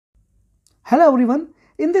Hello everyone,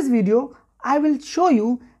 in this video I will show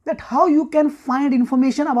you that how you can find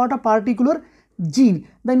information about a particular gene,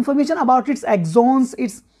 the information about its exons,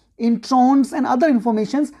 its introns and other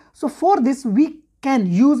informations. So for this we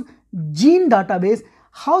can use gene database,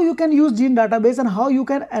 how you can use gene database and how you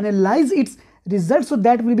can analyze its results, so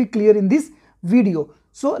that will be clear in this video.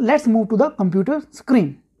 So let's move to the computer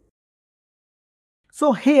screen.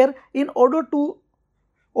 So here, in order to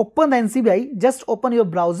open the NCBI, just open your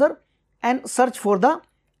browser and search for the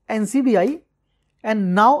NCBI,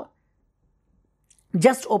 and now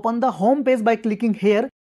just open the home page by clicking here.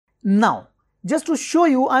 Now just to show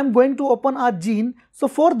you, I am going to open a gene. So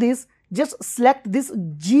for this, just select this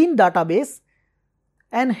gene database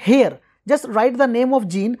and here just write the name of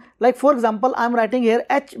gene. Like for example, I am writing here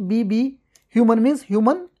HBB, human means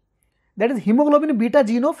human, that is hemoglobin beta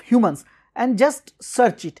gene of humans, and just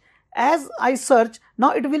search it. As I search,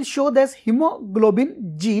 now it will show this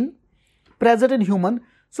hemoglobin gene present in human.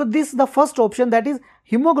 So this is the first option, that is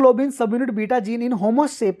hemoglobin subunit beta gene in Homo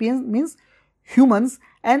sapiens means humans,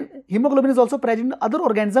 and hemoglobin is also present in other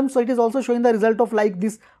organisms. So it is also showing the result of like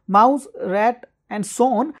this mouse, rat and so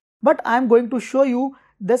on. But I am going to show you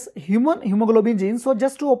this human hemoglobin gene. So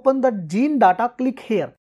just to open the gene data, click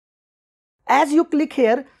here. As you click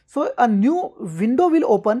here, so a new window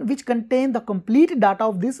will open which contain the complete data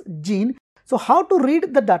of this gene. So how to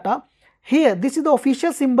read the data? Here, this is the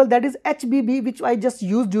official symbol, that is HBB, which I just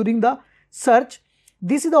used during the search.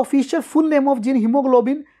 This is the official full name of gene,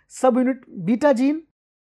 hemoglobin subunit beta gene.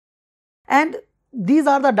 And these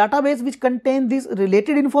are the database which contain this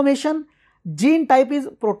related information. Gene type is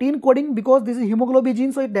protein coding, because this is hemoglobin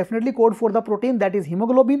gene, so it definitely code for the protein, that is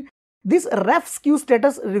hemoglobin. This RefSQ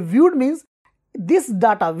status reviewed means this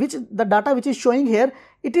data, the data which is showing here,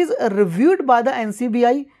 it is reviewed by the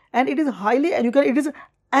NCBI and it is highly it is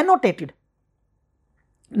annotated.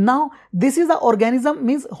 Now this is the organism,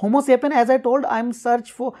 means Homo sapien. As I told, I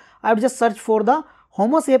have just searched for the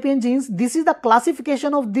Homo sapien genes. This is the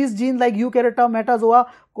classification of this gene, like eukaryote, metazoa,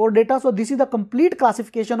 chordata. So this is the complete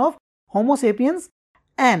classification of Homo sapiens,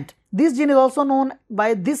 and this gene is also known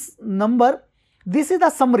by this number. This is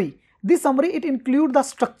the summary. This summary, it includes the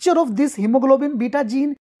structure of this hemoglobin beta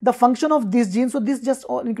gene, the function of this gene. So this just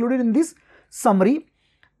included in this summary.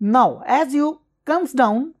 Now as you comes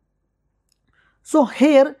down, so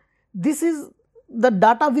here this is the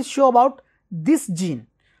data which show about this gene.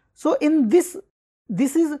 So in this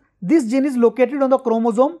gene is located on the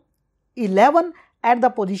chromosome 11 at the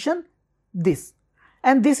position this,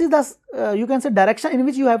 and this is the you can say direction in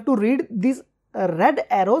which you have to read these red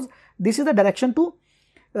arrows. This is the direction to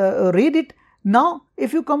read it. Now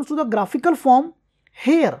if you come to the graphical form,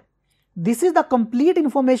 here this is the complete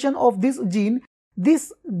information of this gene.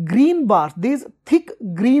 These green bars, these thick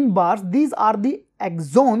green bars, these are the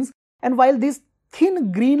exons, and while these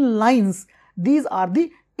thin green lines, these are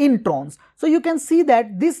the introns. So you can see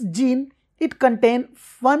that this gene, it contains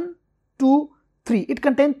 1, 2, 3. It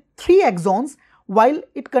contains 3 exons, while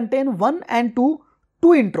it contains 1 and 2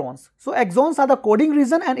 introns. So exons are the coding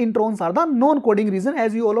region and introns are the non-coding region,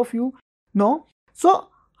 as all of you know. So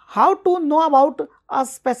how to know about a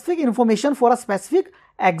specific information for a specific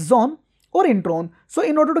exon or intron? So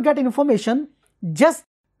in order to get information, just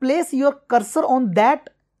place your cursor on that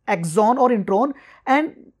exon or intron,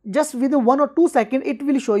 and just within 1 or 2 seconds it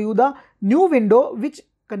will show you the new window which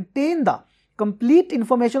contain the complete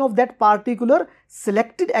information of that particular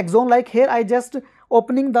selected exon. Like here I just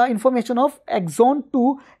opening the information of exon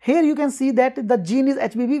 2. Here you can see that the gene is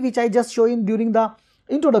HBB, which I just showing during the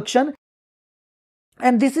introduction.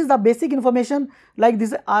 And this is the basic information, like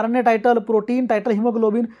this RNA title, protein title,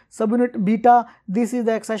 hemoglobin subunit beta, this is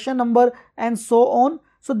the accession number and so on.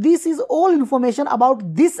 So this is all information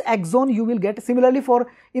about this exon you will get. Similarly, for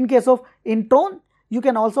in case of intron, you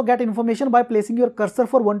can also get information by placing your cursor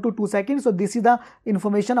for 1 to 2 seconds. So this is the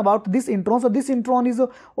information about this intron. So this intron is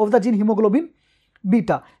of the gene hemoglobin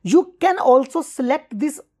beta. You can also select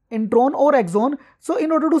this intron or exon. So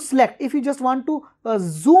in order to select, if you just want to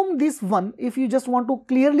zoom this one, if you just want to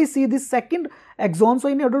clearly see this second exon, so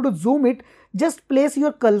in order to zoom it, just place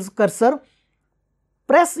your cursor,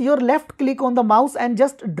 press your left click on the mouse and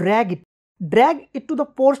just drag it to the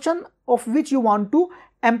portion of which you want to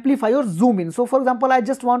amplify or zoom in. So for example, I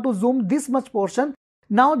just want to zoom this much portion.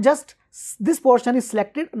 Now just this portion is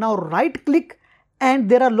selected. Now right click, and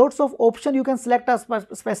there are lots of options. You can select a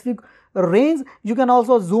specific range. You can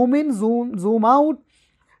also zoom in, zoom out,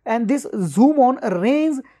 and this zoom on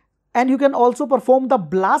range. And you can also perform the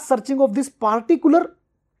blast searching of this particular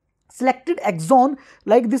selected exon,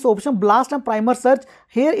 like this option blast and primer search.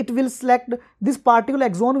 Here it will select this particular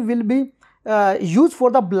exon will be used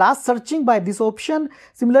for the blast searching by this option.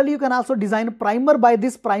 Similarly, you can also design a primer by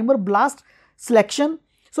this primer blast selection.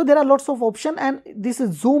 So there are lots of options, and this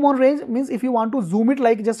is zoom on range, means if you want to zoom it,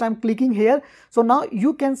 like just I'm clicking here. So now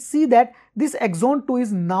you can see that this exon 2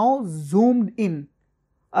 is now zoomed in.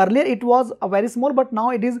 Earlier it was a very small, but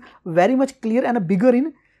now it is very much clear and bigger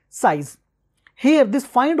in size. Here this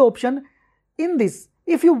find option, in this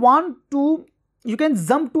if you want to, you can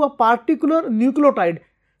jump to a particular nucleotide.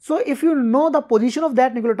 So if you know the position of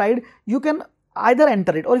that nucleotide, you can either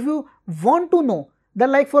enter it, or if you want to know, then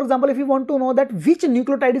like for example, if you want to know that which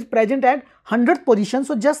nucleotide is present at 100th position,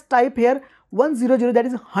 so just type here 100, that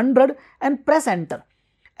is 100, and press enter.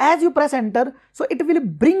 As you press enter, so it will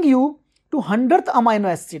bring you to 100th amino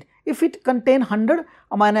acid. If it contain 100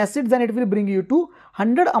 amino acids, then it will bring you to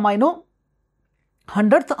 100th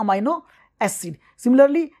amino acid.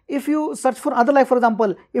 Similarly, if you search for other, like for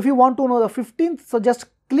example, if you want to know the 15th, so just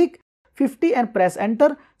click 50 and press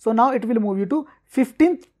enter. So now it will move you to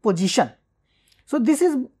 15th position. So this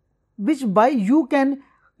is which by you can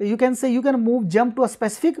say you can jump to a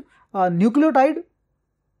specific nucleotide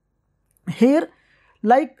here.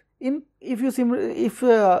 Like if you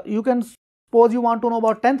can suppose you want to know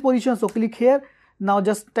about 10th position, so click here, now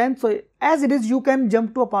just 10th. So as it is, you can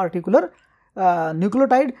jump to a particular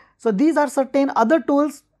nucleotide. So these are certain other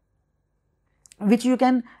tools which you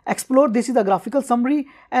can explore. This is the graphical summary,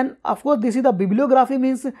 and of course this is the bibliography,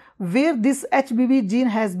 means where this HBB gene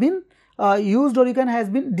has been used, or has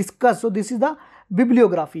been discussed. So this is the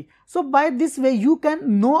bibliography. So by this way you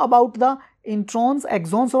can know about the introns,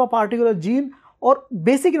 exons of a particular gene, or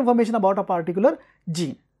basic information about a particular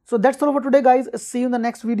gene. So that's all for today, guys. See you in the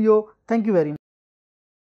next video. Thank you very much.